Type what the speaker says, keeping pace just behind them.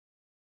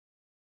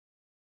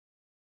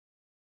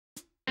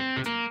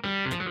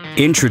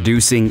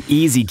Introducing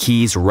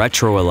EZkeys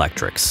Retro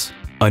Electrics,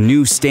 a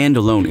new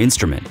standalone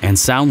instrument and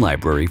sound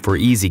library for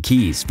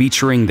EZkeys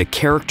featuring the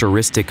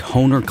characteristic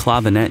Hohner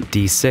clavinet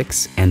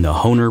D6 and the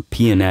Hohner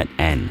pianet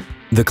N.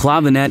 The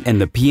clavinet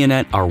and the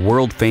pianet are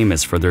world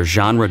famous for their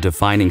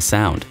genre-defining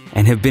sound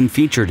and have been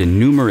featured in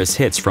numerous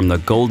hits from the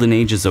golden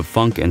ages of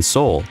funk and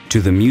soul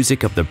to the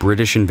music of the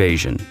British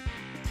invasion.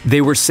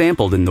 They were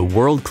sampled in the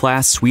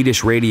world-class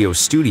Swedish radio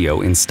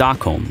studio in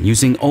Stockholm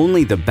using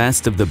only the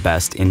best of the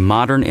best in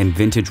modern and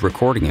vintage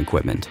recording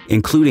equipment,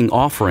 including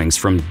offerings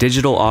from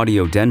Digital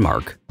Audio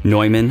Denmark,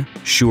 Neumann,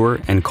 Shure,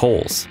 and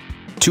Coles.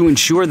 To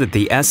ensure that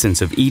the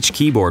essence of each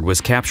keyboard was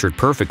captured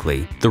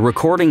perfectly, the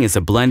recording is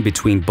a blend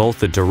between both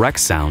the direct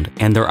sound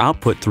and their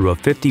output through a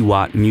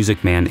 50-watt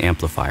Music Man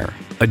amplifier.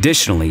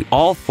 Additionally,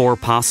 all 4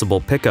 possible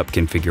pickup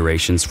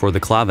configurations for the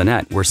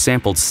clavinet were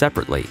sampled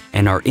separately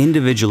and are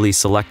individually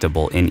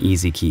selectable in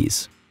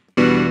EZkeys.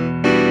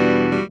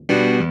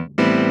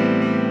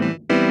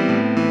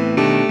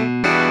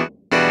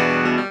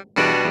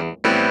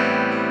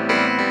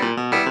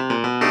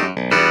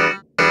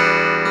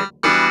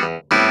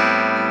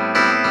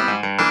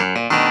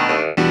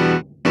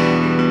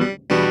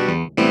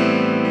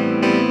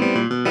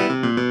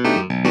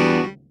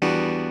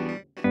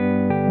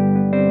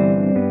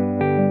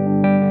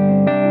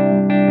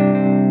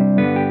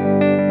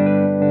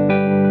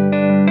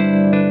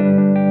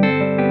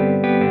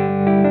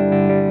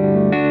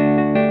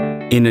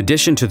 In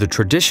addition to the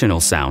traditional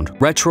sound,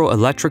 Retro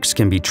Electrics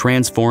can be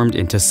transformed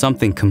into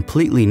something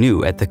completely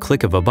new at the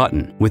click of a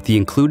button with the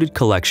included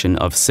collection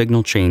of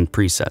signal chain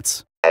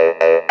presets.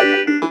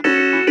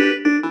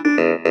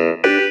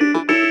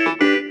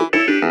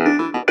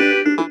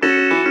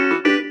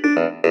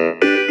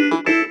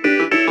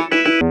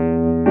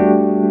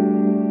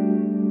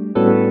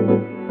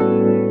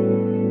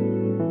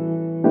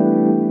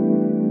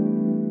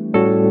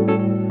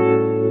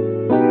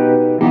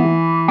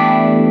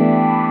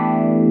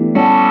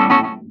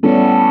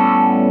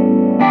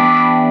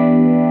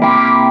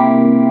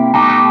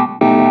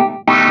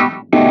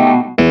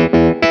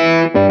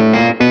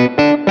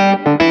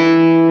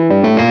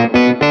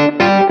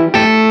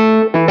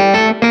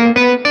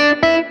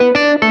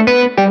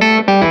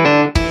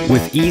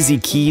 With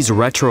EZkeys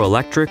Retro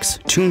Electrics,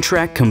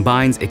 Toontrack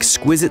combines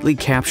exquisitely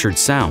captured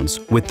sounds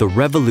with the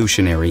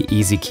revolutionary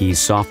EZkeys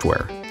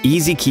software.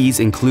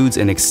 EZkeys includes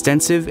an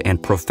extensive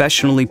and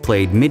professionally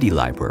played MIDI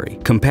library,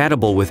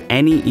 compatible with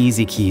any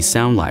EZkeys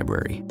sound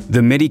library.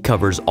 The MIDI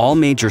covers all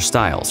major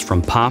styles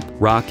from pop,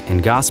 rock,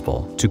 and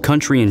gospel to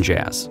country and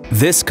jazz.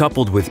 This,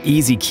 coupled with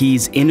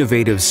EZkeys'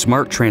 innovative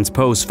Smart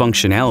Transpose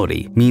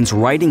functionality, means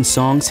writing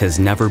songs has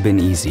never been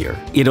easier.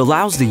 It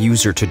allows the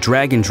user to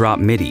drag and drop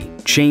MIDI,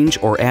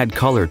 change or add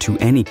color to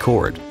any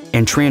chord,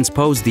 and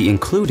transpose the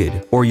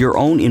included or your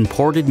own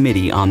imported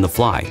MIDI on the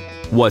fly.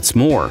 What's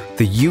more,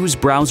 the Use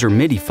Browser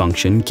MIDI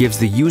function gives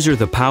the user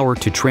the power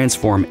to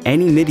transform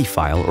any MIDI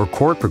file or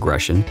chord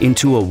progression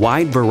into a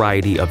wide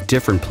variety of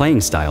different playing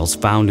styles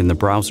found in the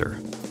browser.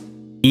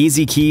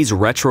 EZkeys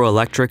Retro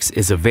Electrics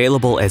is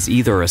available as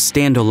either a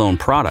standalone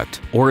product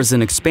or as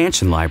an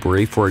expansion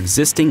library for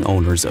existing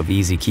owners of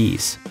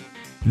EZkeys.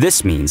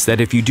 This means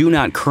that if you do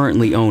not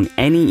currently own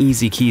any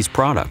EZkeys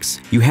products,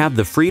 you have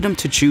the freedom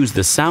to choose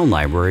the sound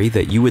library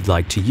that you would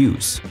like to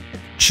use.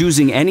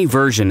 Choosing any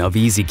version of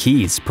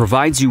EZkeys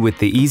provides you with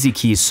the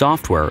EZkeys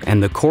software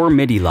and the core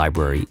MIDI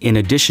library in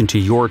addition to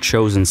your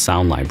chosen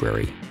sound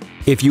library.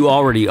 If you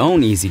already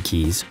own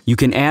EZkeys, you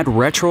can add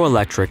Retro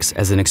Electrics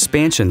as an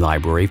expansion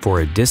library for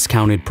a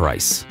discounted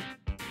price.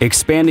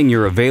 Expanding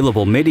your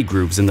available MIDI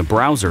grooves in the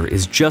browser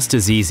is just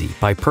as easy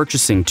by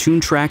purchasing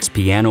Toontrack's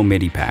Piano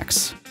MIDI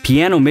Packs.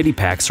 Piano MIDI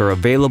Packs are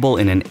available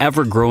in an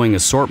ever-growing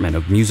assortment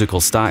of musical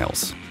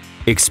styles.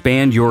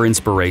 Expand your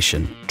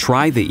inspiration.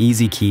 Try the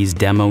EZkeys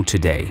demo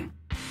today.